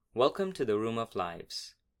Welcome to the Room of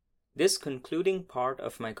Lives. This concluding part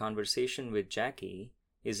of my conversation with Jackie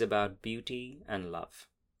is about beauty and love.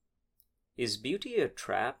 Is beauty a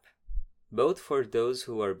trap, both for those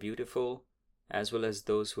who are beautiful as well as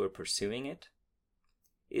those who are pursuing it?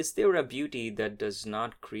 Is there a beauty that does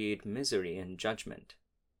not create misery and judgment?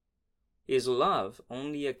 Is love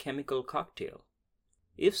only a chemical cocktail?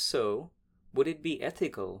 If so, would it be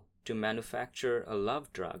ethical to manufacture a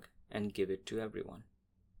love drug and give it to everyone?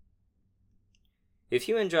 If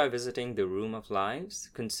you enjoy visiting the Room of Lives,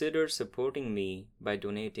 consider supporting me by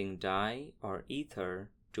donating dye or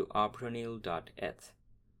ether to abranil.eth.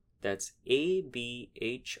 That's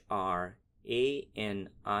ABHRANIL.ETH.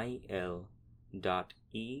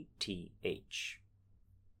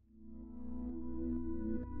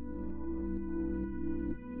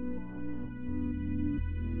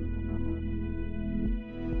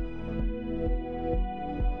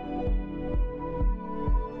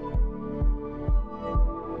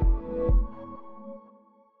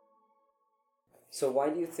 So why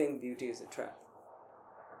do you think beauty is a trap?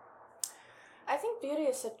 I think beauty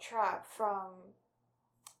is a trap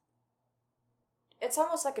it's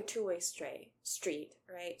almost like a two-way street,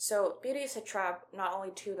 right? So beauty is a trap not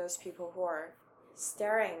only to those people who are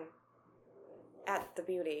staring at the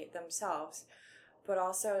beauty themselves, but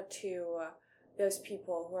also to those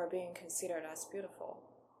people who are being considered as beautiful.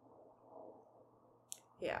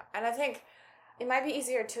 Yeah, and I think it might be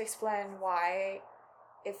easier to explain why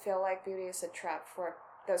it feel like beauty is a trap for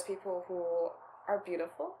those people who are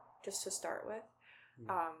beautiful, just to start with.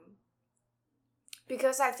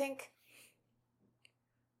 Because I think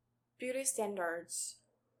beauty standards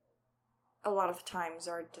a lot of times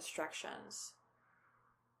are distractions,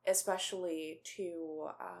 especially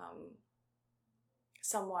to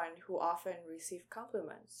someone who often receive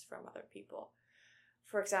compliments from other people.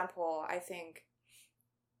 For example, I think,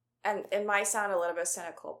 and it might sound a little bit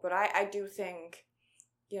cynical, but I do think,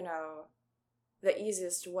 the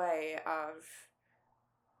easiest way of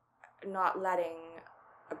not letting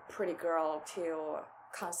a pretty girl to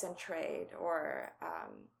concentrate or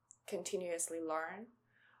continuously learn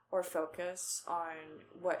or focus on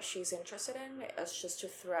what she's interested in is just to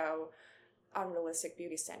throw unrealistic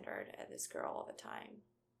beauty standard at this girl all the time.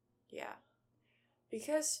 Yeah.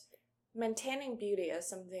 Because maintaining beauty is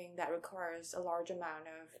something that requires a large amount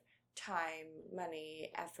of time,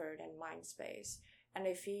 money, effort, and mind space. And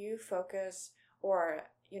if you focus or,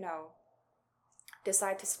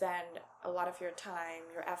 decide to spend a lot of your time,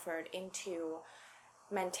 your effort into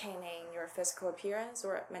maintaining your physical appearance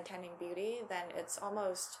or maintaining beauty, then it's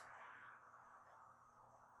almost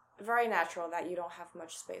very natural that you don't have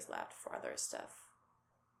much space left for other stuff.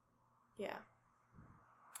 Yeah.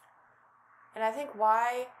 And I think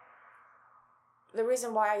the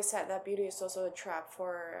reason why I said that beauty is also a trap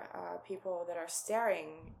for people that are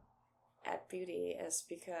staring at beauty is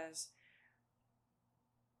because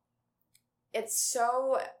it's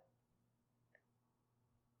so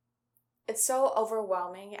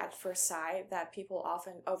overwhelming at first sight that people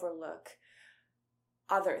often overlook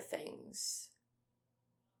other things.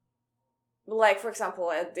 Like, for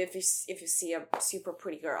example, if you see a super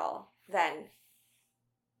pretty girl, then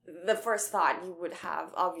the first thought you would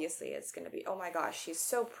have, obviously, it's going to be, oh my gosh, she's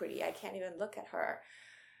so pretty, I can't even look at her.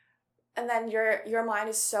 And then your mind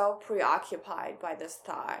is so preoccupied by this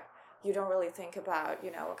thought, you don't really think about,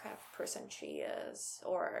 what kind of person she is,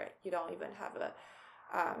 or you don't even have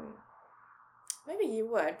maybe you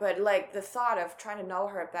would, but like the thought of trying to know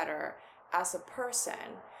her better as a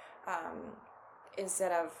person,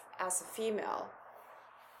 instead of as a female,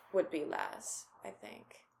 would be less, I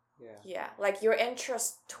think. Yeah, like your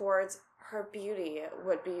interest towards her beauty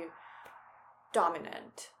would be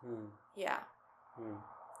dominant. Yeah.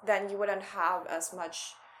 Then you wouldn't have as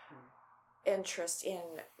much interest in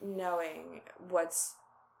knowing what's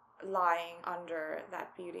lying under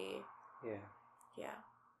that beauty. Yeah.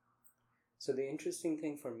 So the interesting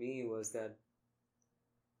thing for me was that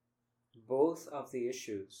both of the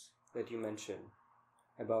issues that you mentioned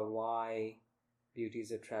about why beauty is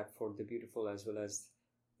a trap for the beautiful as well as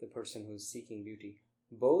the person who's seeking beauty,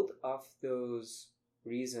 both of those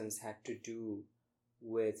reasons had to do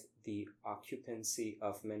with the occupancy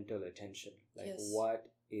of mental attention. Like, yes. What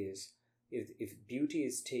is, if beauty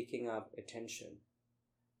is taking up attention,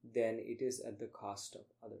 then it is at the cost of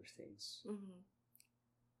other things. Mm-hmm.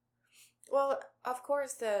 Well, of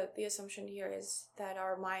course, the assumption here is that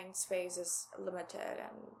our mind space is limited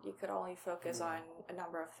and you could only focus on a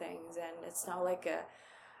number of things, and it's not like a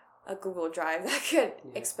Google Drive that could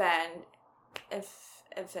expand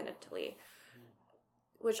infinitely.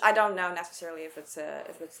 which I don't know necessarily if it's a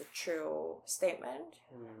true statement,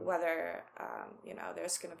 whether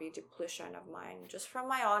there's gonna be depletion of mind. Just from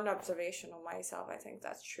my own observation of myself, I think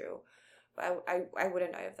that's true, but I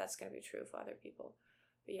wouldn't know if that's gonna be true for other people.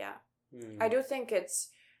 But yeah, I do think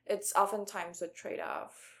it's oftentimes a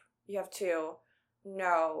trade-off. You have to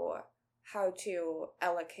know how to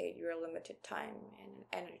allocate your limited time and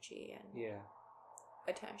energy and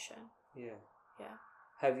attention. Yeah. Yeah.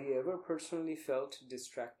 Have you ever personally felt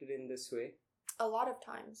distracted in this way? A lot of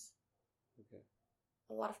times. Okay.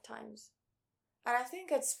 A lot of times. And I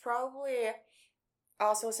think it's probably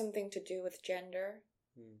also something to do with gender,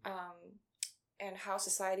 and how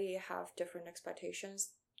society have different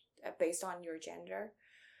expectations based on your gender.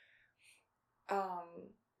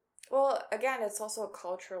 Well, again, it's also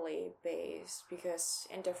culturally based, because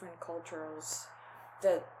in different cultures,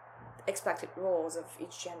 the expected roles of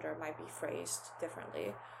each gender might be phrased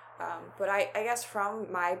differently. But I guess from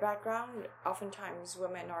my background, oftentimes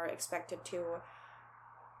women are expected to,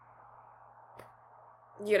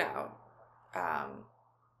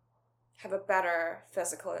 have a better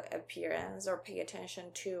physical appearance or pay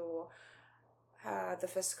attention to the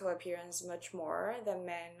physical appearance much more than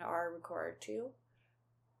men are required to.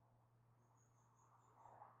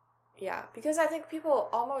 Yeah, because I think people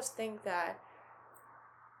almost think that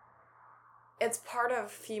it's part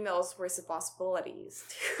of females' responsibilities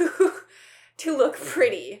to look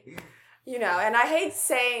pretty, and I hate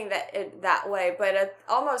saying that way, but it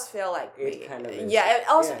almost feel like it kind of is. Yeah, it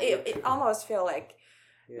almost feel like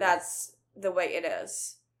that's the way it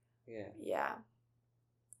is. Yeah,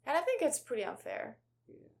 and I think it's pretty unfair.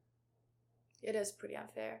 It is pretty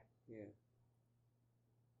unfair.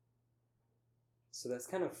 So that's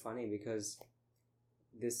kind of funny, because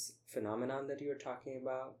this phenomenon that you're talking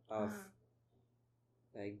about of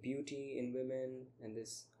like beauty in women and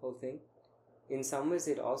this whole thing, in some ways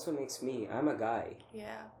it also makes I'm a guy.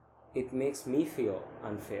 Yeah. It makes me feel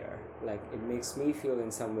unfair. Like, it makes me feel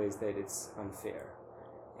in some ways that it's unfair.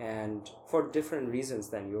 And for different reasons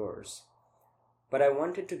than yours. But I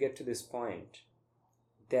wanted to get to this point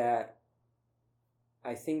that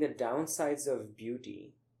I think the downsides of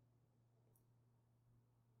beauty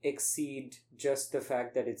exceed just the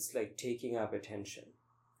fact that it's like taking up attention.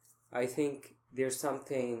 I think there's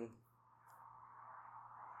something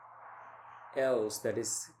else that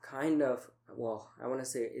is kind of, I want to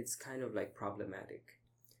say it's kind of like problematic.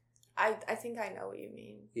 I think I know what you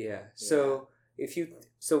mean. Yeah. So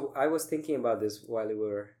so I was thinking about this while we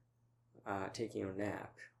were taking a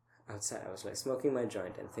nap outside. I was like smoking my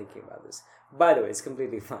joint and thinking about this. By the way, it's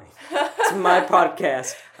completely fine. It's my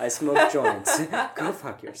podcast. I smoke joints. Go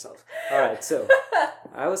fuck yourself. All right. So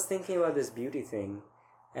I was thinking about this beauty thing,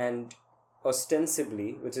 and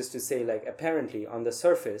ostensibly, which is to say, like, apparently on the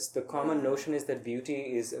surface, the common notion is that beauty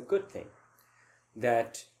is a good thing.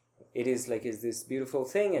 That it is like, is this beautiful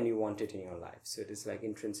thing and you want it in your life. So it is like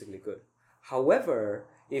intrinsically good. However,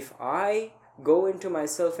 if I go into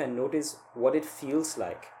myself and notice what it feels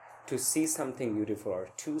like to see something beautiful or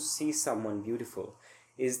to see someone beautiful,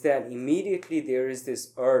 is that immediately there is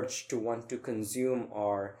this urge to want to consume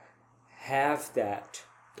or have that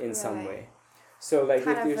in some way. So like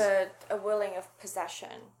kind of a willing of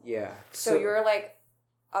possession. Yeah. So you're like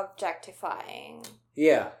objectifying.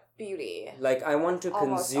 Yeah. Beauty. Like, I want to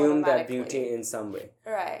consume that beauty in some way.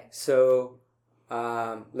 Right. So,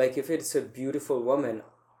 like, if it's a beautiful woman,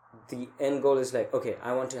 the end goal is like, okay,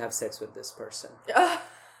 I want to have sex with this person. Okay.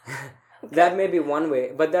 That may be one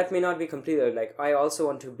way, but that may not be completely. Like, I also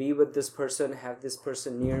want to be with this person, have this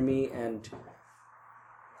person near me, and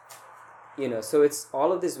so it's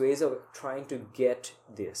all of these ways of trying to get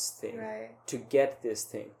this thing. Right. To get this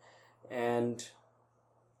thing. And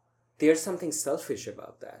there's something selfish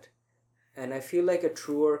about that. And I feel like a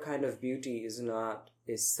truer kind of beauty is not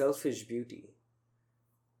a selfish beauty,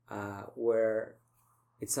 where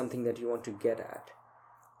it's something that you want to get at.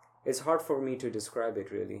 It's hard for me to describe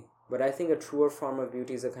it, really. But I think a truer form of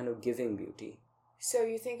beauty is a kind of giving beauty. So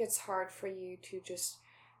you think it's hard for you to just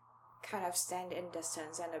kind of stand in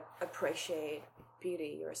distance and appreciate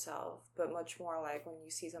beauty yourself, but much more like when you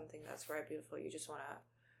see something that's very beautiful, you just want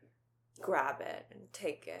to grab it and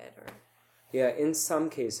take it? Or yeah, in some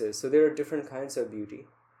cases. So there are different kinds of beauty.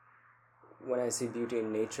 When I see beauty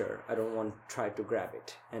in nature, I don't want to try to grab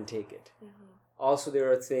it and take it. Mm-hmm. Also,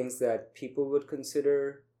 there are things that people would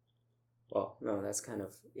consider, well, no, that's kind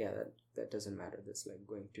of, that doesn't matter. That's like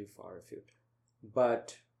going too far afield.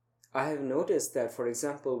 But I have noticed that, for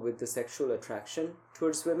example, with the sexual attraction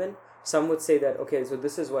towards women, some would say that, okay, so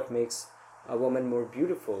this is what makes a woman more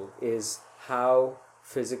beautiful, is how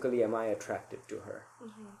physically am I attracted to her.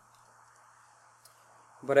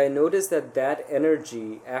 Mm-hmm. But I noticed that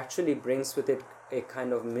energy actually brings with it a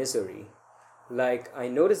kind of misery. Like, I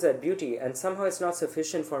notice that beauty, and somehow it's not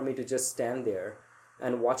sufficient for me to just stand there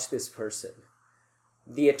and watch this person.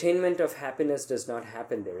 The attainment of happiness does not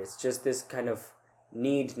happen there. It's just this kind of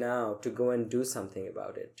need now to go and do something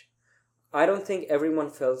about it. I don't think everyone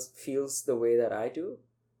feels the way that I do,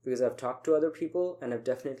 because I've talked to other people, and I've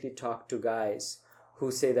definitely talked to guys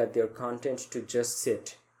who say that they're content to just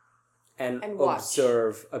sit and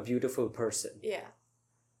observe a beautiful person. Yeah.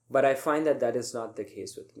 But I find that is not the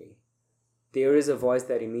case with me. There is a voice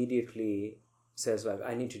that immediately says, like,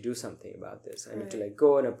 I need to do something about this. I need to, like,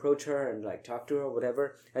 go and approach her and, like, talk to her,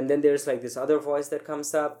 whatever. And then there's, like, this other voice that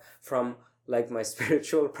comes up from, like, my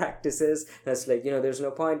spiritual practices. That's like, there's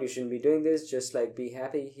no point. You shouldn't be doing this. Just, like, be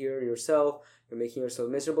happy here yourself. You're making yourself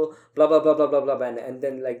miserable. Blah, blah, blah, blah, blah, blah. And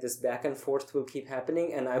then, like, this back and forth will keep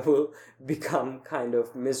happening. And I will become kind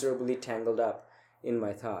of miserably tangled up in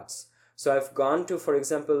my thoughts. So I've gone to, for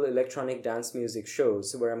example, electronic dance music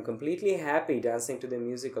shows where I'm completely happy dancing to the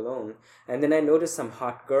music alone. And then I notice some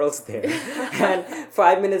hot girls there. And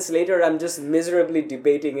 5 minutes later, I'm just miserably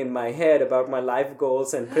debating in my head about my life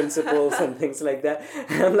goals and principles and things like that.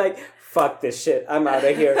 And I'm like, fuck this shit. I'm out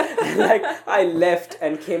of here. And, like, I left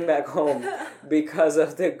and came back home because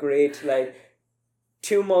of the great, like,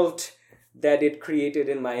 tumult that it created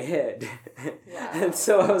in my head. Wow. And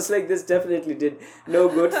so I was like, this definitely did no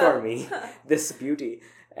good for me, this beauty.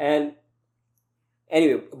 And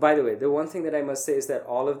anyway, by the way, the one thing that I must say is that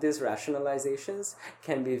all of these rationalizations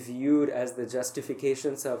can be viewed as the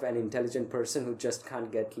justifications of an intelligent person who just can't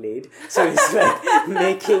get laid. So he's like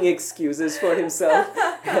making excuses for himself.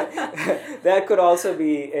 That could also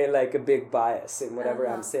be a big bias in whatever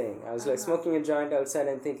I'm saying. I was like smoking a joint outside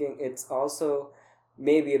and thinking it's also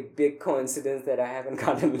maybe a big coincidence that I haven't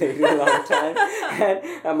gotten laid in a long time.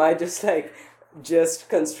 And am I just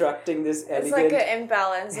constructing this elegant... It's like an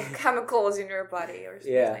imbalance of chemicals in your body or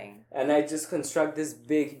something. Yeah, and I just construct this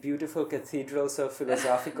big, beautiful cathedrals of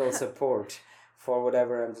philosophical support for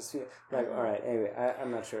whatever I'm just... Like, all right, anyway, I'm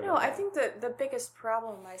not sure. No, I think the biggest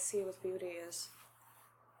problem I see with beauty is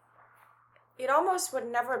it almost would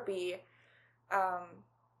never be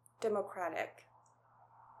democratic,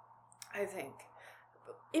 I think.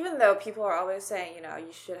 Even though people are always saying,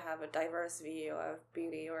 you should have a diverse view of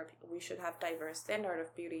beauty, or we should have diverse standard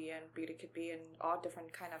of beauty, and beauty could be in all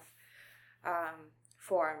different kind of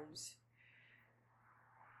forms.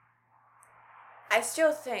 I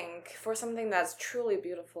still think for something that's truly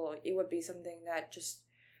beautiful, it would be something that just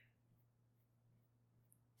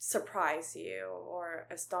surprise you or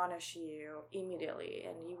astonish you immediately,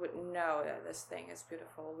 and you would know that this thing is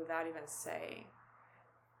beautiful without even saying.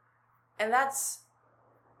 And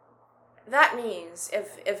that means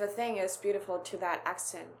if a thing is beautiful to that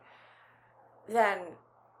extent, then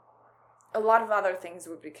a lot of other things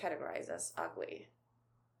would be categorized as ugly.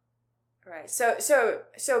 Right.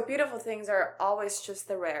 So beautiful things are always just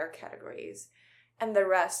the rare categories, and the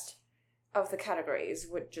rest of the categories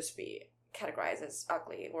would just be categorized as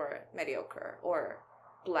ugly or mediocre or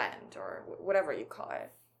bland or whatever you call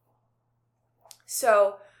it.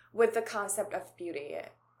 So with the concept of beauty,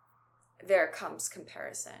 there comes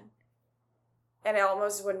comparison. And it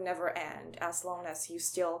almost would never end as long as you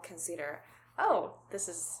still consider, oh, this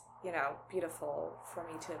is, beautiful for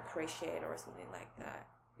me to appreciate or something like that.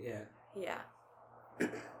 Yeah. Yeah.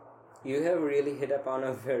 You have really hit upon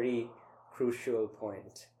a very crucial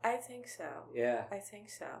point. I think so. Yeah. I think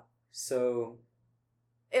so. So...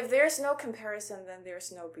 if there's no comparison, then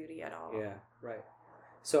there's no beauty at all. Yeah, right.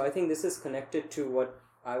 So I think this is connected to what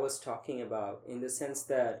I was talking about, in the sense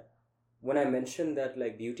that when I mentioned that,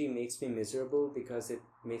 like, beauty makes me miserable because it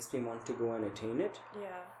makes me want to go and attain it.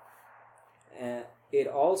 Yeah. It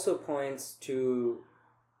also points to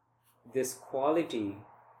this quality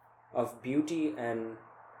of beauty and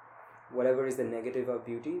whatever is the negative of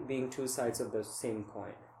beauty being two sides of the same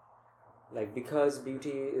coin. Like, because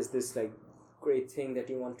beauty is this, like, great thing that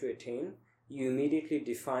you want to attain, you immediately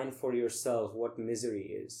define for yourself what misery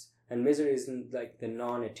is. And misery is like the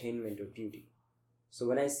non-attainment of beauty. So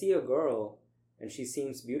when I see a girl and she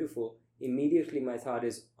seems beautiful, immediately my thought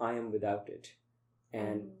is, I am without it.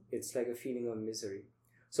 And it's like a feeling of misery.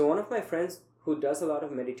 So one of my friends who does a lot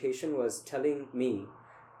of meditation was telling me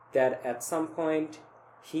that at some point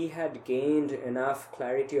he had gained enough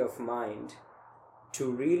clarity of mind to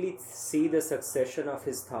really see the succession of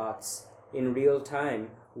his thoughts in real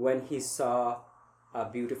time when he saw a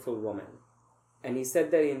beautiful woman. And he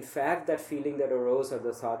said that in fact that feeling that arose, or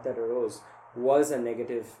the thought that arose, was a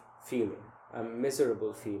negative feeling, a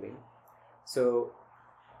miserable feeling. So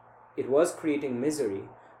it was creating misery,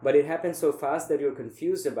 but it happens so fast that you're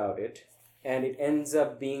confused about it, and it ends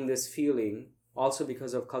up being this feeling, also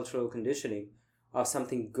because of cultural conditioning, of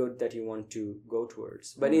something good that you want to go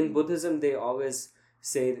towards. But in Buddhism, they always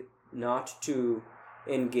say not to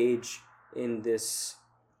engage in this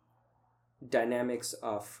dynamics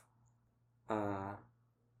of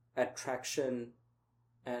attraction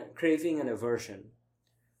and craving and aversion.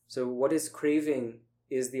 So what is craving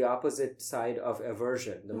is the opposite side of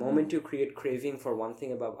aversion. The moment you create craving for one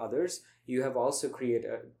thing above others, you have also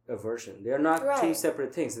created aversion. They're not two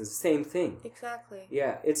separate things. It's the same thing. Exactly.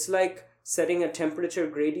 Yeah, it's like setting a temperature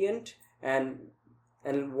gradient and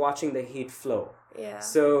watching the heat flow. Yeah.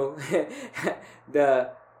 So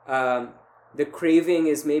the craving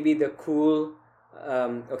is maybe the cool.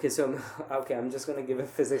 I'm just gonna give a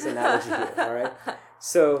physics analogy here. All right.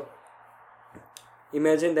 So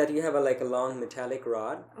imagine that you have a long metallic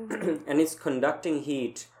rod, and it's conducting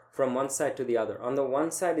heat from one side to the other. On the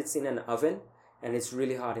one side, it's in an oven, and it's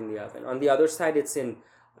really hot in the oven. On the other side, it's in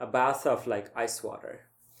a bath of ice water.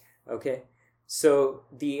 Okay. So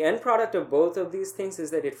the end product of both of these things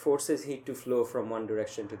is that it forces heat to flow from one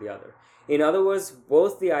direction to the other. In other words,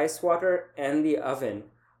 both the ice water and the oven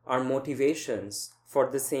are motivations for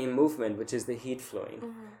the same movement, which is the heat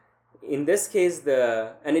flowing. In this case,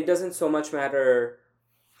 and it doesn't so much matter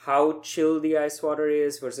how chill the ice water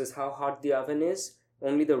is versus how hot the oven is,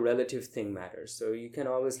 only the relative thing matters. So you can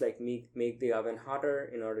always make the oven hotter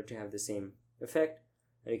in order to have the same effect,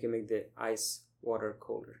 and you can make the ice water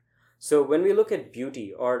colder. So when we look at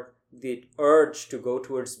beauty, or the urge to go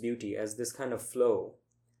towards beauty as this kind of flow,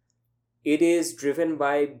 it is driven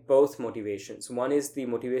by both motivations. One is the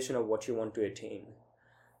motivation of what you want to attain.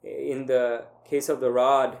 In the case of the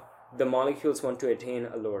rod, the molecules want to attain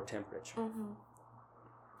a lower temperature.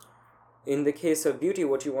 In the case of beauty,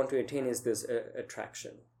 what you want to attain is this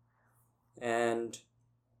attraction.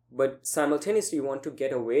 But simultaneously, you want to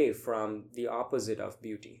get away from the opposite of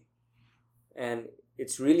beauty. And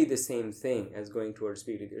it's really the same thing as going towards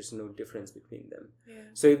beauty. There's no difference between them. Yeah.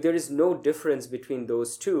 So if there is no difference between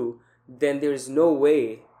those two, then there is no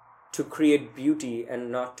way to create beauty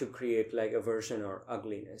and not to create aversion or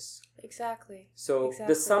ugliness. Exactly. So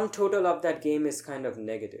the sum total of that game is kind of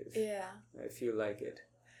negative. Yeah. I feel like it.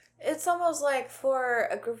 It's almost like for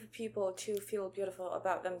a group of people to feel beautiful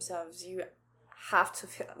about themselves, you have to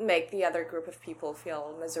make the other group of people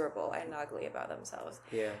feel miserable and ugly about themselves.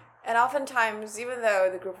 Yeah. And oftentimes, even though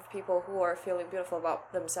the group of people who are feeling beautiful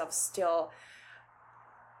about themselves still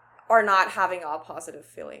are not having all positive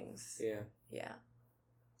feelings. Yeah. Yeah.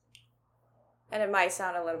 And it might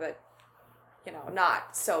sound a little bit,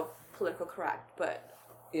 not so political correct, but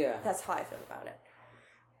that's how I feel about it.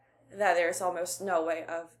 That there's almost no way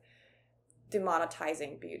of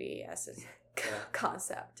demonetizing beauty as a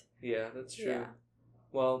concept. Yeah, that's true. Yeah.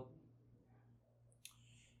 Well,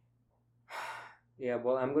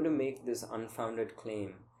 I'm going to make this unfounded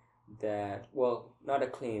claim that, not a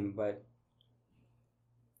claim, but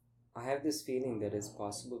I have this feeling that it's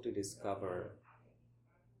possible to discover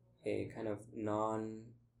a kind of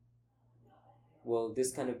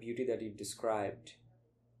this kind of beauty that you described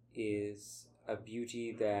is a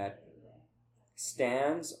beauty that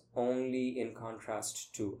stands only in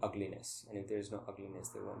contrast to ugliness. And if there is no ugliness,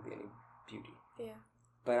 there won't be any beauty. Yeah.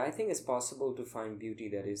 But I think it's possible to find beauty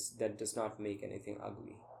that does not make anything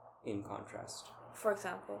ugly in contrast. For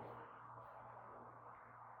example?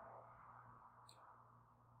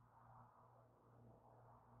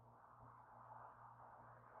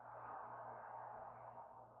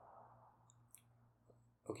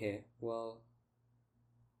 Okay,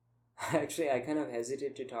 actually, I kind of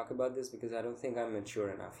hesitate to talk about this because I don't think I'm mature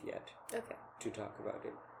enough yet to talk about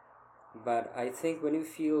it. But I think when you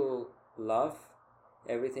feel love,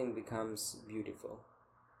 everything becomes beautiful.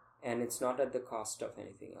 And it's not at the cost of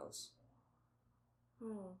anything else.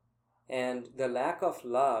 And the lack of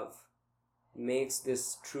love makes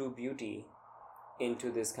this true beauty into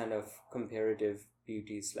this kind of comparative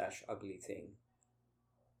beauty / ugly thing.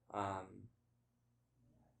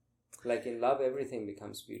 In love, everything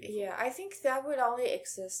becomes beautiful. Yeah, I think that would only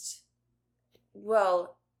exist,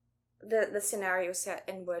 the scenario set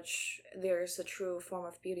in which there's a true form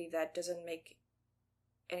of beauty that doesn't make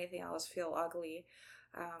anything else feel ugly,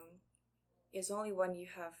 is only when you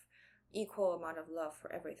have equal amount of love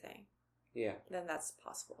for everything. Yeah. Then that's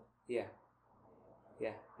possible. Yeah,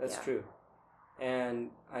 that's true. And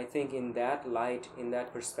I think in that light, in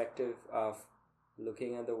that perspective of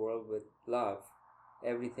looking at the world with love,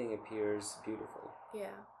 everything appears beautiful.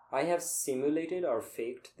 Yeah. I have simulated or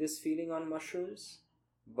faked this feeling on mushrooms,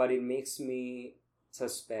 but it makes me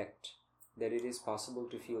suspect that it is possible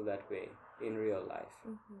to feel that way in real life.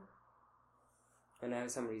 Mm-hmm. And I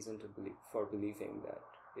have some reason to believing that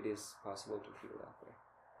it is possible to feel that way.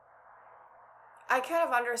 I kind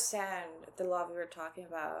of understand the love you're talking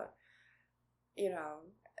about. You know,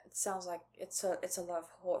 it sounds like it's a love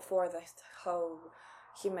for the whole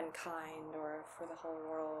humankind, or for the whole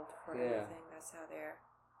world, for everything that's out there.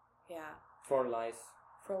 Yeah. For life.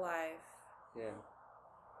 For life. Yeah.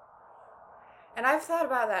 And I've thought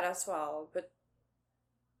about that as well, but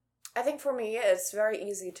I think for me it's very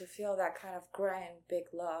easy to feel that kind of grand big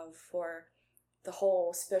love for the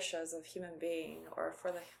whole species of human being, or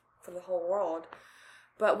for the whole world.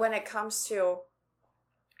 But when it comes to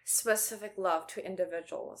specific love to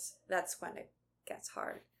individuals, that's when it gets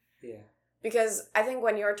hard. Yeah. Because I think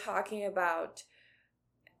when you're talking about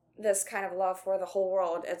this kind of love for the whole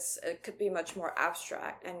world, it could be much more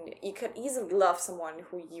abstract, and you could easily love someone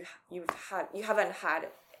who you haven't had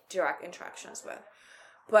direct interactions with.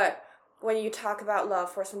 But when you talk about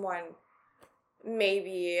love for someone,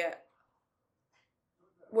 maybe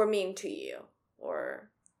were mean to you, or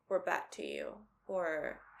were bad to you,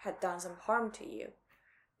 or had done some harm to you,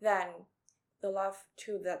 then the love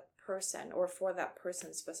to that person, or for that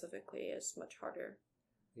person specifically, is much harder.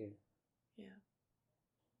 Yeah. Yeah.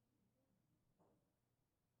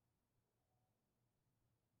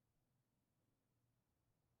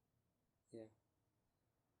 Yeah.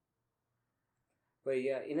 But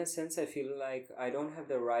yeah, in a sense, I feel like I don't have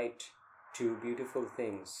the right to beautiful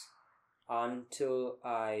things until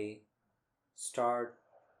I start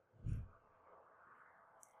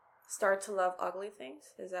to love ugly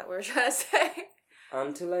things? Is that what you're trying to say?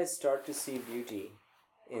 until I start to see beauty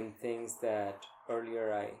in things that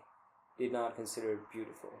earlier I did not consider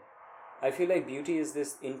beautiful. I feel like beauty is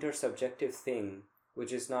this intersubjective thing,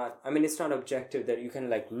 which is not, I mean, it's not objective that you can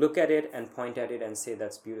like look at it and point at it and say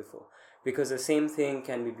that's beautiful. Because the same thing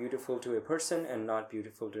can be beautiful to a person and not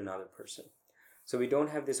beautiful to another person. So we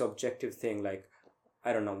don't have this objective thing like,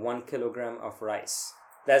 I don't know, 1 kilogram of rice.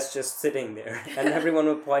 That's just sitting there. And everyone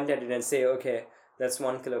will point at it and say, okay, that's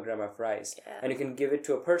 1 kilogram of rice. Yeah. And you can give it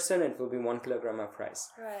to a person and it will be 1 kilogram of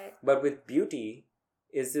rice. Right. But with beauty,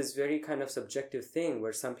 is this very kind of subjective thing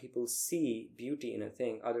where some people see beauty in a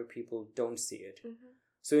thing, other people don't see it. Mm-hmm.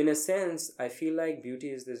 So in a sense, I feel like beauty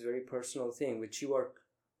is this very personal thing which you are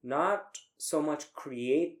not so much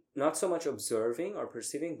observing or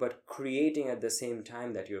perceiving, but creating at the same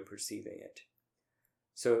time that you're perceiving it.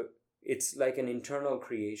 So it's like an internal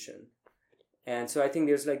creation. And so I think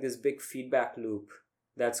there's like this big feedback loop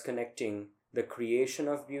that's connecting the creation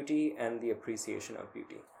of beauty and the appreciation of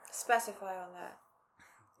beauty. Specify on that.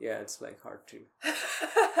 Yeah, it's like hard to.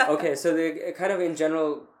 Okay, so it kind of in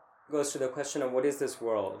general goes to the question of what is this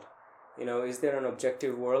world? You know, is there an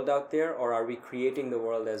objective world out there, or are we creating the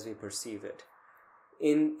world as we perceive it?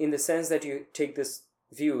 In the sense that you take this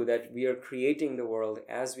view that we are creating the world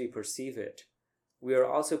as we perceive it, we are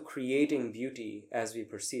also creating beauty as we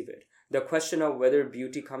perceive it. The question of whether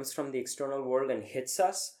beauty comes from the external world and hits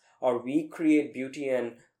us, or we create beauty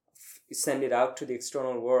and send it out to the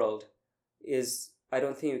external world, is, I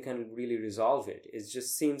don't think you can really resolve it. It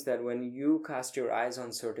just seems that when you cast your eyes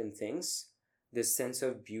on certain things, this sense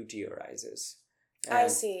of beauty arises. And I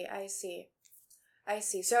see.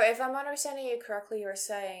 So if I'm understanding you correctly, you're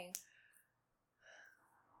saying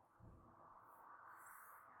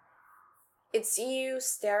it's you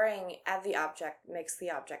staring at the object makes the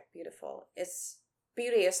object beautiful.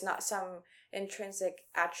 Beauty is not some intrinsic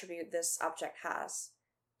attribute this object has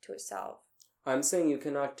to itself. I'm saying you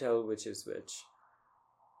cannot tell which is which.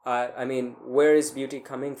 I mean, where is beauty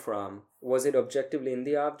coming from? Was it objectively in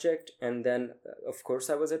the object, and then, of course,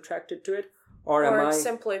 I was attracted to it? Or am I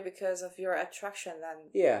simply because of your attraction then?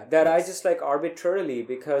 Yeah, that I just like arbitrarily,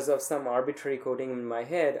 because of some arbitrary coding in my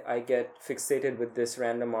head, I get fixated with this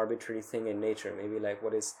random arbitrary thing in nature. Maybe like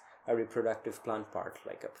what is a reproductive plant part,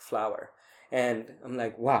 like a flower. And I'm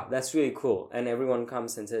like, wow, that's really cool. And everyone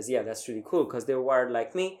comes and says, yeah, that's really cool because they're wired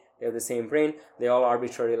like me. They have the same brain. They all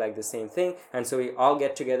arbitrarily like the same thing. And so we all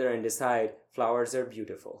get together and decide flowers are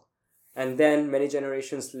beautiful. And then many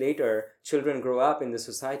generations later, children grow up in the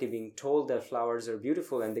society being told that flowers are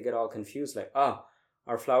beautiful, and they get all confused like,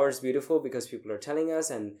 are flowers beautiful because people are telling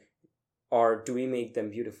us, or do we make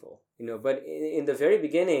them beautiful? You know, but in the very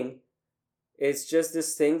beginning, it's just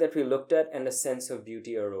this thing that we looked at and a sense of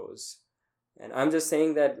beauty arose. And I'm just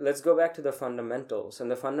saying that let's go back to the fundamentals.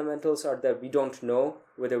 And the fundamentals are that we don't know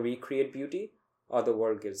whether we create beauty or the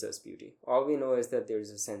world gives us beauty. All we know is that there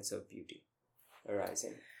is a sense of beauty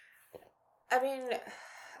arising. I mean,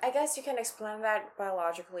 I guess you can explain that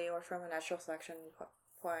biologically or from a natural selection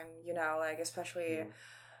point, you know, like especially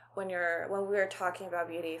when we were talking about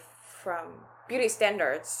beauty from beauty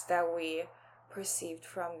standards that we perceived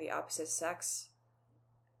from the opposite sex.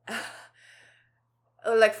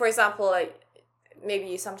 Like, for example, like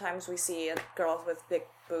maybe sometimes we see girls with big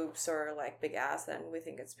boobs or like big ass and we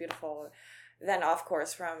think it's beautiful. Then of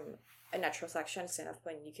course from a natural selection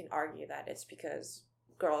standpoint you can argue that it's because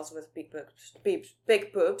girls with big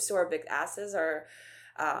boobs or big asses are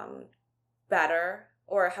better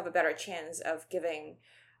or have a better chance of giving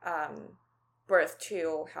birth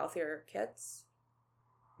to healthier kids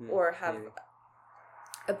or have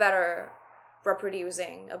a better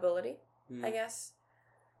reproducing ability, I guess.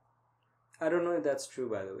 I don't know if that's true,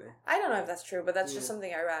 by the way. I don't know if that's true, but that's just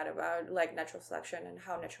something I read about, like, natural selection and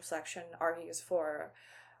how natural selection argues for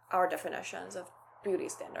our definitions of beauty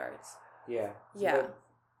standards. Yeah. But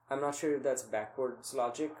I'm not sure if that's backwards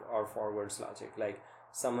logic or forwards logic. Like,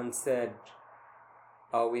 someone said,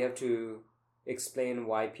 oh, we have to explain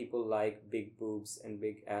why people like big boobs and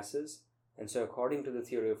big asses. And so according to the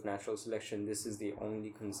theory of natural selection, this is the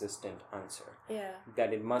only consistent answer. Yeah.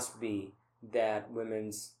 That it must be that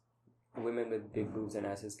women with big boobs and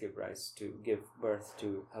asses give birth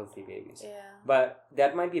to healthy babies. Yeah. But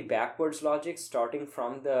that might be backwards logic starting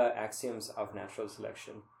from the axioms of natural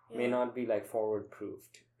selection. May not be like forward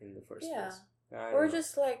proved in the first place. Or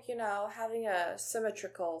just like, having a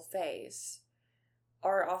symmetrical face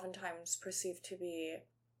are oftentimes perceived to be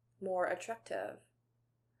more attractive.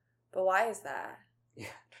 But why is that? Yeah.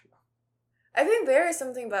 I think there is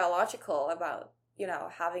something biological about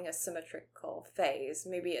having a symmetrical face.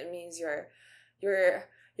 Maybe it means your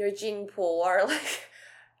gene pool are like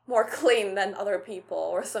more clean than other people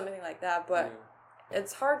or something like that. But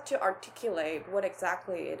it's hard to articulate what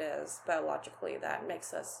exactly it is biologically that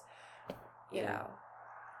makes us,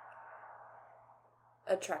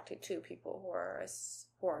 attracted to people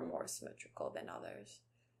who are more symmetrical than others.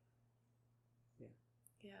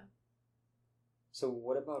 Yeah. So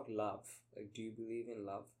what about love? Like, do you believe in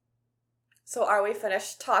love? So are we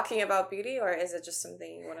finished talking about beauty, or is it just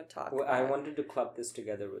something you want to talk about? I wanted to club this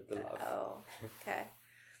together with the love. Oh, okay.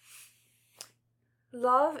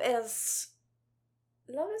 Love is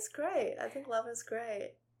great. I think love is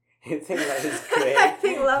great. You think love is great? I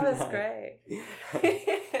think love is great.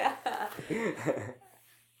 Yeah.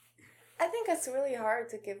 I think it's really hard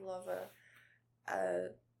to give love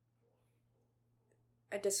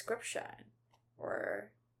a description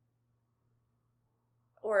or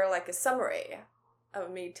like a summary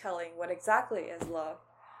of me telling what exactly is love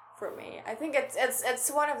for me. I think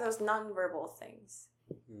it's one of those nonverbal things.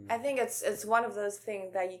 I think it's one of those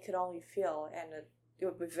things that you could only feel, and it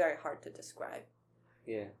would be very hard to describe.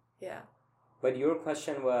 Yeah. Yeah. But your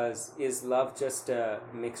question was, is love just a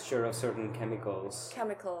mixture of certain chemicals?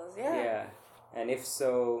 Chemicals, yeah. Yeah. And if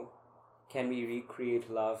so, can we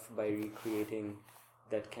recreate love by recreating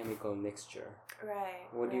that chemical mixture? Right.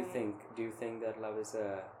 What do you think? Do you think that love is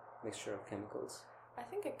a mixture of chemicals? I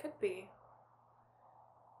think it could be.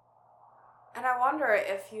 And I wonder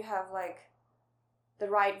if you have like the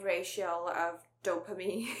right ratio of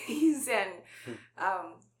dopamines and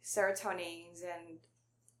serotonins and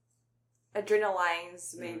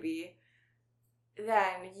adrenalines maybe,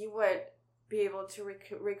 then you would be able to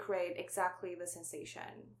recreate exactly the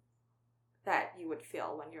sensation that you would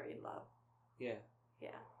feel when you're in love. Yeah.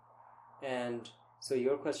 Yeah. And so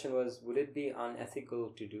your question was, would it be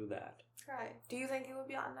unethical to do that? Right. Do you think it would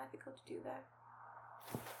be unethical to do that?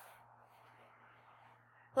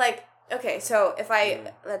 Like, okay, so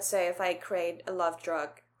let's say if I create a love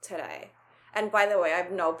drug today, and by the way, I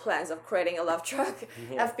have no plans of creating a love drug.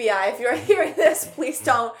 FBI, if you're hearing this, please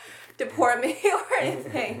don't deport me or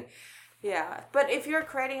anything. Yeah, but if you're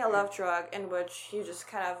creating a love drug in which you just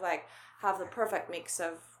kind of like have the perfect mix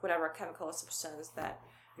of whatever chemical substance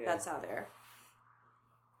that's out there,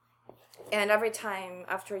 and every time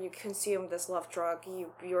after you consume this love drug,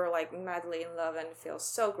 you're like madly in love and it feels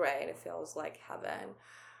so great. It feels like heaven.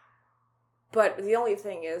 But the only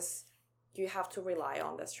thing is, you have to rely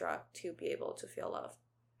on this drug to be able to feel love.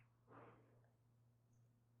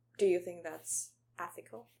 Do you think that's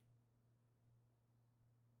ethical?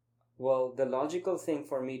 Well, the logical thing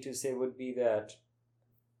for me to say would be that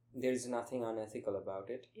there's nothing unethical about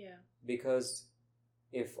it. Yeah. Because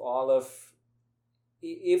if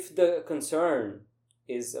the concern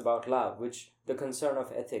is about love, which the concern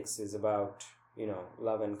of ethics is about,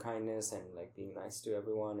 love and kindness and like being nice to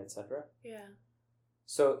everyone, etc. Yeah.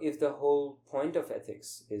 So if the whole point of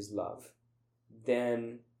ethics is love,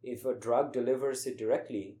 then if a drug delivers it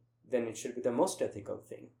directly, then it should be the most ethical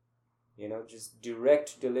thing. Just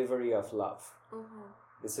direct delivery of love. Mm-hmm.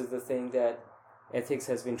 This is the thing that ethics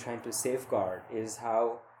has been trying to safeguard, is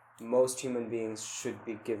how most human beings should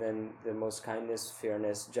be given the most kindness,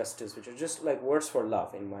 fairness, justice, which are just like words for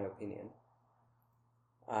love, in my opinion.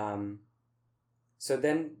 So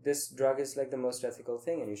then this drug is like the most ethical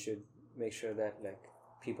thing, and you should make sure that like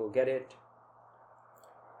people get it.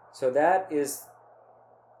 So that is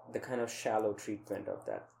the kind of shallow treatment of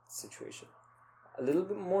that situation. A little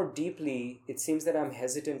bit more deeply, it seems that I'm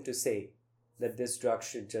hesitant to say that this drug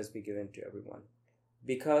should just be given to everyone,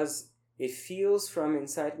 because it feels from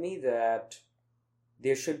inside me that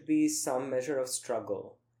there should be some measure of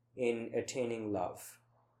struggle in attaining love,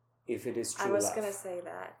 if it is true love. I was going to say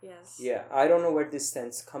that, yes. Yeah, I don't know where this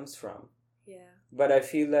sense comes from. Yeah. But I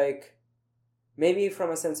feel like, maybe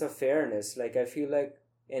from a sense of fairness, like I feel like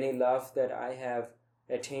any love that I have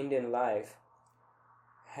attained in life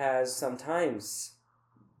has sometimes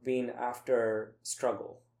been after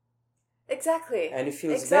struggle. Exactly. And it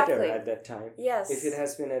feels better at that time. Yes. If it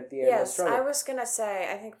has been at the end of struggle. Yes, I was going to say,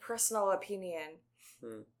 I think personal opinion,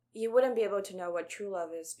 you wouldn't be able to know what true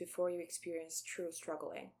love is before you experience true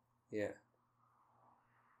struggling. Yeah.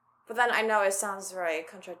 But then I know it sounds very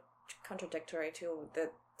contradictory to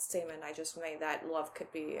the statement I just made, that love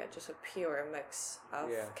could be just a pure mix of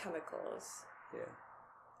chemicals. Yeah.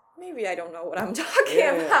 Maybe I don't know what I'm talking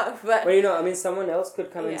about, but... Well, you know, I mean, someone else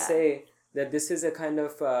could come and say that this is a kind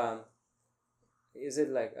of... is it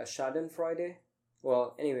like a schadenfreude?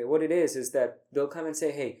 Well, anyway, what it is that they'll come and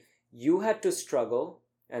say, hey, you had to struggle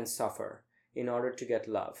and suffer in order to get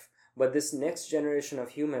love. But this next generation of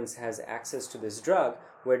humans has access to this drug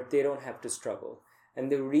where they don't have to struggle.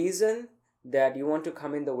 And the reason that you want to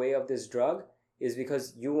come in the way of this drug is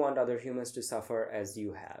because you want other humans to suffer as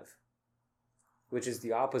you have, which is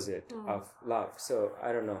the opposite of love. So,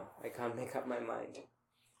 I don't know. I can't make up my mind.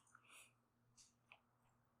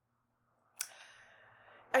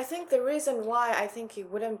 I think the reason why I think it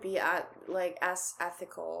wouldn't be as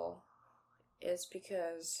ethical is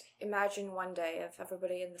because imagine one day if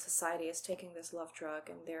everybody in the society is taking this love drug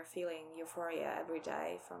and they're feeling euphoria every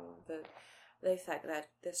day from the effect that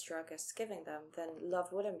this drug is giving them, then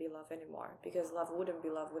love wouldn't be love anymore, because love wouldn't be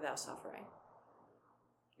love without suffering.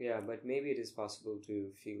 Yeah, but maybe it is possible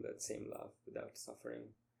to feel that same love without suffering.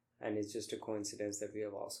 And it's just a coincidence that we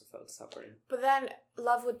have also felt suffering. But then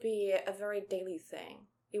love would be a very daily thing.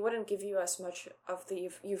 It wouldn't give you as much of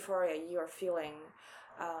the euphoria you're feeling.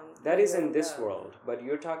 That is in this world, but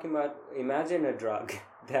you're talking about, imagine a drug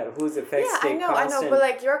whose effects stay constant. I know, but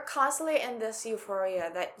like you're constantly in this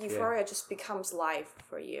euphoria, that euphoria just becomes life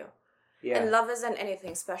for you. Yeah. And love isn't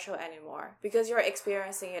anything special anymore, because you're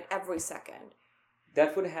experiencing it every second.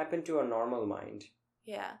 That would happen to a normal mind.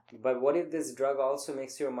 Yeah. But what if this drug also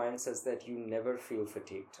makes your mind says that you never feel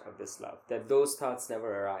fatigued of this love? That those thoughts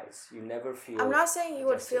never arise. You never feel... I'm not saying you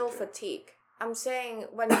would feel fatigue. I'm saying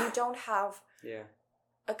when you don't have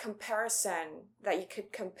a comparison that you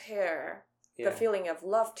could compare the feeling of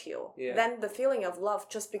love to, then the feeling of love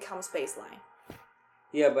just becomes baseline.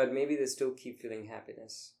 Yeah, but maybe they still keep feeling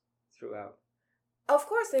happiness throughout. Of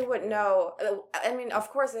course they would know. I mean, of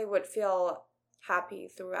course they would feel happy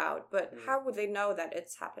throughout, but how would they know that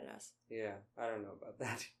it's happiness? Yeah, I don't know about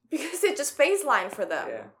that. Because it's just baseline for them.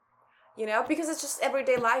 Yeah. You know, because it's just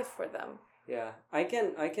everyday life for them. Yeah, I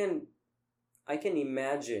can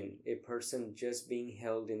imagine a person just being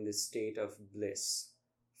held in this state of bliss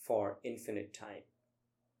for infinite time.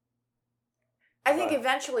 I think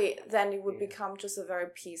eventually then it would become just a very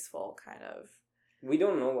peaceful kind of... We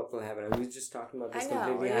don't know what will happen. We were just talking about this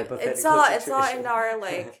completely hypothetical situation. It's all in our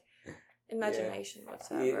like imagination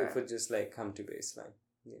whatsoever. It would just like come to baseline.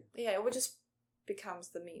 Yeah, it would just becomes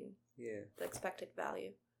the mean. Yeah. The expected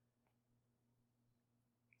value.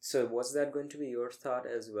 So was that going to be your thought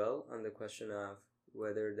as well on the question of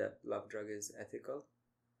whether that love drug is ethical?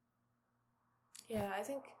 Yeah, I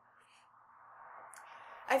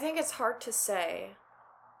think it's hard to say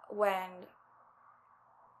when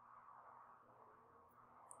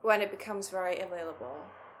it becomes very available.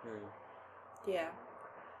 Yeah.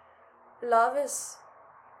 Love is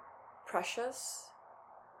precious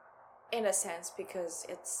in a sense because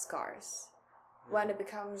it's scarce. When it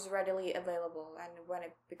becomes readily available and when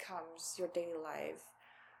it becomes your daily life,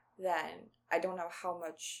 then I don't know how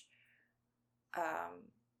much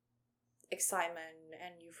excitement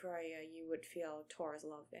and euphoria you would feel towards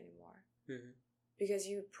love anymore. Mm-hmm. Because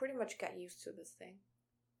you pretty much get used to this thing.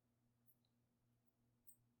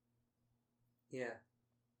 Yeah.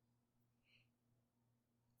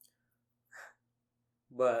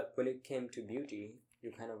 But when it came to beauty,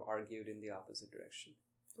 you kind of argued in the opposite direction.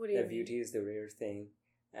 What do you mean? That beauty is the rare thing.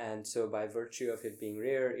 And so by virtue of it being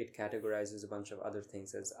rare, it categorizes a bunch of other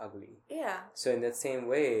things as ugly. Yeah. So in that same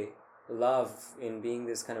way, love in being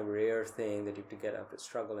this kind of rare thing that you have to get up to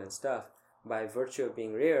struggle and stuff, by virtue of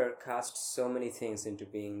being rare, casts so many things into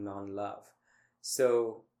being non-love.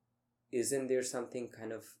 So isn't there something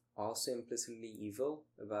kind of also implicitly evil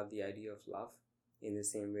about the idea of love, in the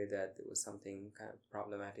same way that there was something kind of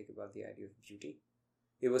problematic about the idea of beauty?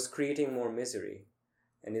 It was creating more misery.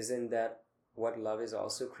 And isn't that what love is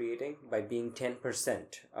also creating? By being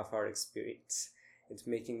 10% of our experience, it's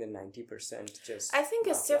making the 90% just... I think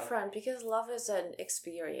it's not different love. because love is an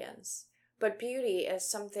experience, but beauty is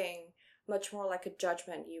something much more like a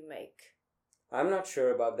judgment you make. I'm not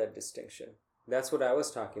sure about that distinction. That's what I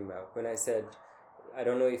was talking about when I said, I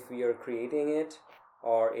don't know if we are creating it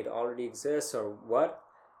or it already exists or what.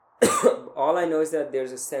 All I know is that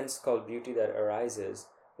there's a sense called beauty that arises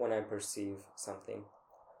when I perceive something,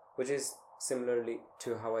 which is similarly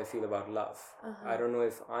to how I feel about love. I don't know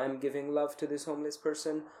if I'm giving love to this homeless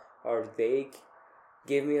person or they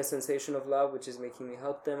gave me a sensation of love which is making me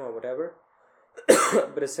help them or whatever.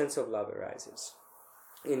 But a sense of love arises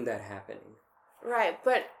in that happening. Right,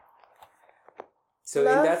 but... So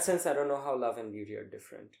love, in that sense, I don't know how love and beauty are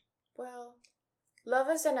different. Well, love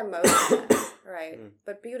is an emotion, right? Mm.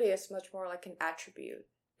 But beauty is much more like an attribute.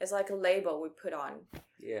 It's like a label we put on.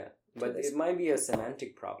 Yeah, but it might be a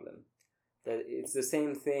semantic problem. That it's the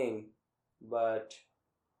same thing, but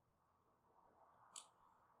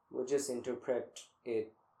we'll just interpret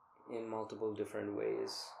it in multiple different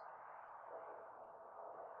ways.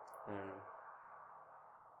 I don't know.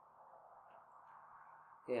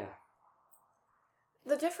 Yeah.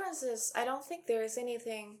 The difference is, I don't think there is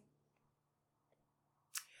anything...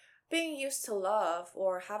 Being used to love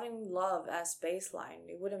or having love as baseline,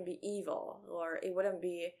 it wouldn't be evil or it wouldn't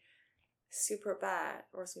be super bad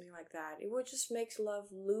or something like that. It would just make love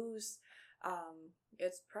lose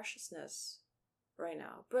its preciousness right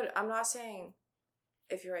now. But I'm not saying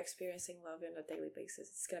if you're experiencing love on a daily basis,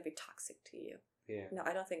 it's going to be toxic to you. Yeah. No,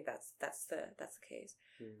 I don't think that's the case.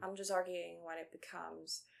 I'm just arguing when it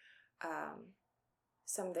becomes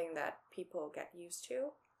something that people get used to.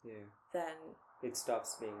 Yeah. Then it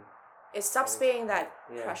stops being that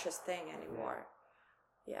precious thing anymore.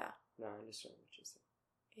 Yeah. No, I understand what you're saying.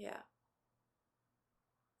 Yeah.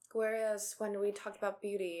 Whereas when we talk about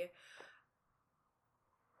beauty,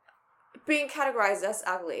 being categorized as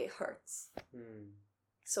ugly hurts.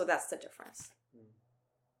 So that's the difference.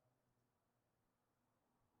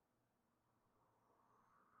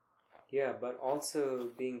 Yeah, but also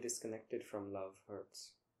being disconnected from love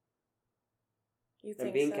hurts. You think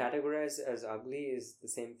and being so? categorized as ugly is the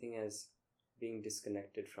same thing as being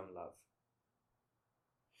disconnected from love.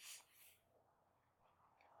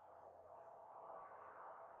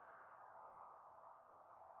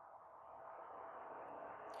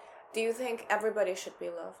 Do you think everybody should be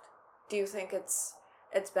loved? Do you think it's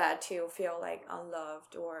bad to feel like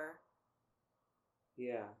unloved or...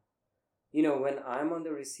 Yeah. You know, when I'm on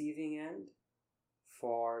the receiving end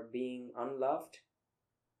for being unloved,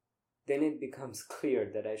 then it becomes clear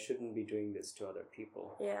that I shouldn't be doing this to other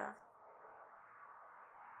people. Yeah.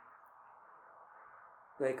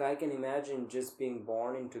 Like, I can imagine just being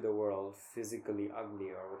born into the world physically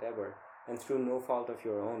ugly or whatever, and through no fault of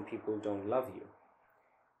your own, people don't love you.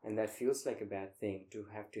 And that feels like a bad thing to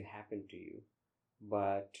have to happen to you.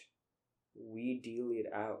 But we deal it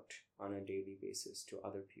out on a daily basis to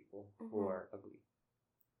other people who are ugly.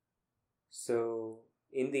 So,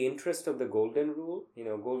 in the interest of the golden rule,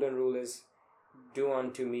 golden rule is do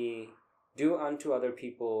unto other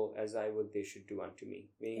people as I would they should do unto me.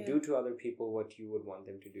 Meaning, do to other people what you would want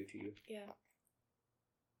them to do to you. Yeah.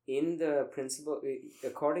 In the principle,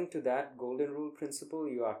 according to that golden rule principle,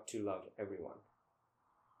 you ought to love everyone.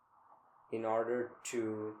 In order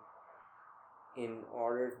to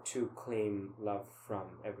claim love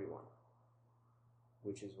from everyone,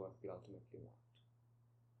 which is what we ultimately want.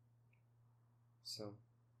 So,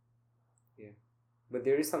 yeah. But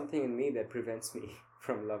there is something in me that prevents me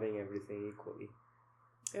from loving everything equally.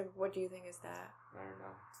 What do you think is that? I don't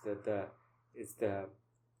know. It's the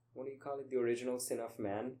what do you call it? The original sin of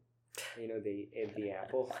man. They ate the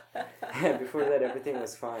apple. Before that, everything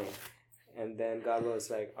was fine. And then God was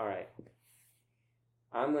like, all right,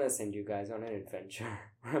 I'm going to send you guys on an adventure.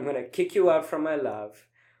 I'm going to kick you out from my love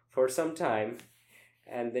for some time.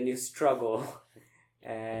 And then you struggle.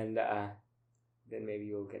 And then maybe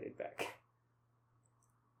you'll get it back.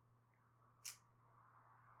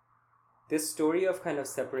 This story of kind of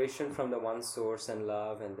separation from the one source and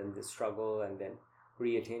love, and then the struggle, and then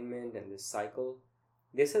reattainment, and this cycle,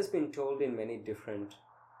 this has been told in many different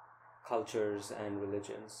cultures and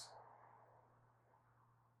religions.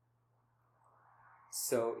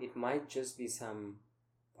 So it might just be some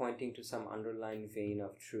pointing to some underlying vein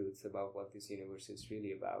of truth about what this universe is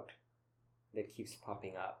really about that keeps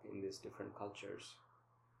popping up in these different cultures.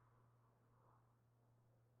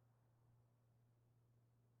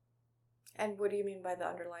 And what do you mean by the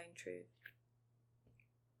underlying truth?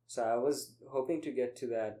 So I was hoping to get to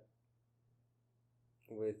that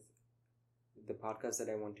with the podcast that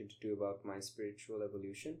I wanted to do about my spiritual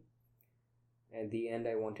evolution. At the end,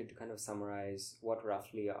 I wanted to kind of summarize what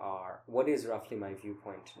is roughly my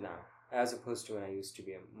viewpoint now, as opposed to when I used to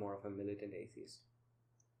be more of a militant atheist.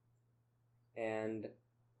 And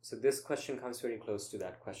so this question comes very close to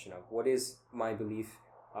that question of what is my belief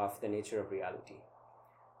of the nature of reality?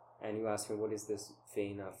 And you asked me, what is this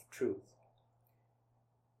vein of truth?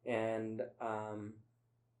 And I'm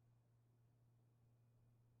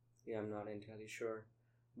not entirely sure.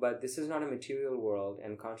 But this is not a material world,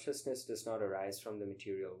 and consciousness does not arise from the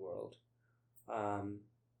material world. And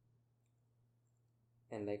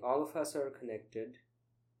like all of us are connected.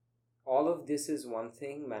 All of this is one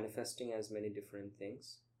thing manifesting as many different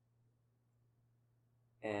things.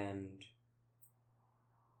 And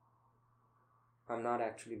I'm not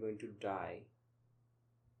actually going to die,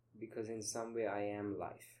 because in some way I am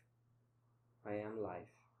life. I am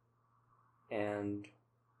life. And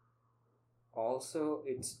also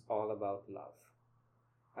it's all about love.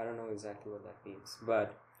 I don't know exactly what that means,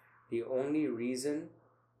 but the only reason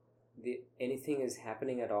anything is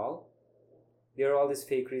happening at all, there are all these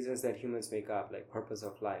fake reasons that humans make up, like purpose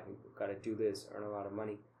of life, we've got to do this, earn a lot of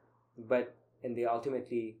money, and they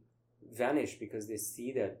ultimately vanish because they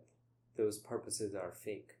see that those purposes are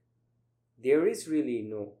fake. There is really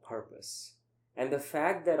no purpose. And the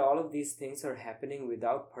fact that all of these things are happening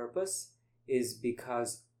without purpose is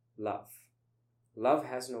because love. Love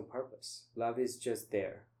has no purpose. Love is just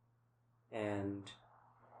there. And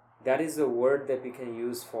that is the word that we can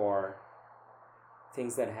use for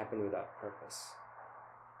things that happen without purpose.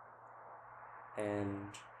 And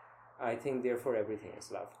I think therefore everything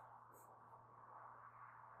is love.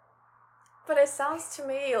 But it sounds to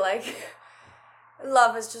me like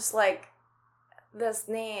love is just like this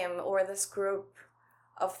name or this group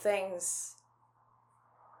of things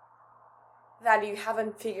that you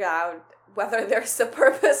haven't figured out whether there's a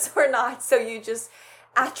purpose or not, so you just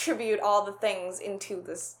attribute all the things into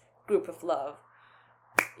this group of love,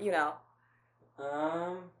 you know?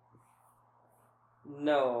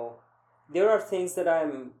 No. There are things that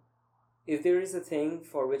if there is a thing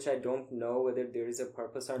for which I don't know whether there is a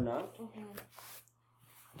purpose or not,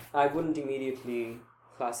 I wouldn't immediately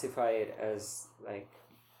classify it as like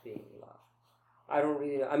being love. I don't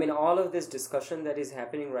really know. I mean, all of this discussion that is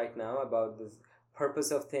happening right now about the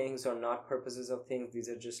purpose of things or not purposes of things, these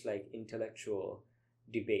are just like intellectual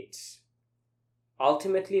debates.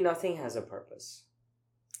 Ultimately, nothing has a purpose.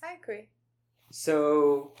 I agree.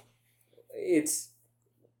 So it's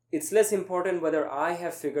less important whether I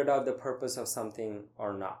have figured out the purpose of something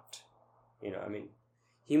or not. You know, I mean,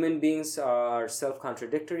 human beings are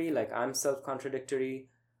self-contradictory, like I'm self-contradictory.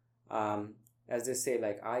 As they say,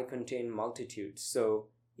 like I contain multitudes. So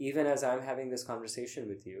even as I'm having this conversation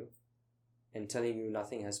with you and telling you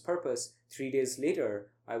nothing has purpose, 3 days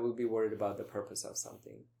later, I will be worried about the purpose of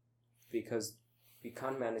something, because we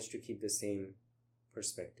can't manage to keep the same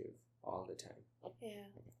perspective all the time. Yeah.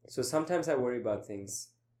 So sometimes I worry about things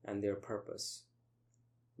and their purpose.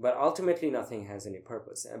 But ultimately nothing has any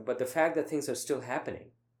purpose. But the fact that things are still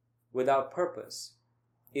happening without purpose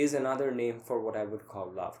is another name for what I would call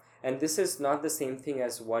love. And this is not the same thing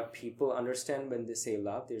as what people understand when they say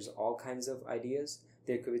love. There's all kinds of ideas.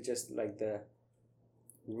 There could be just like the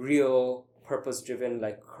real purpose-driven,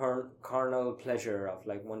 like carnal pleasure of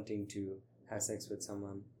like wanting to have sex with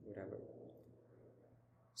someone, whatever.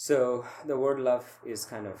 So the word love is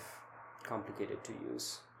kind of complicated to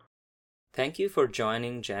use. Thank you for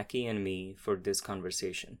joining Jackie and me for this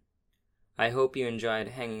conversation. I hope you enjoyed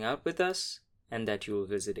hanging out with us and that you will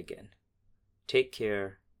visit again. Take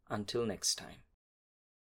care until next time.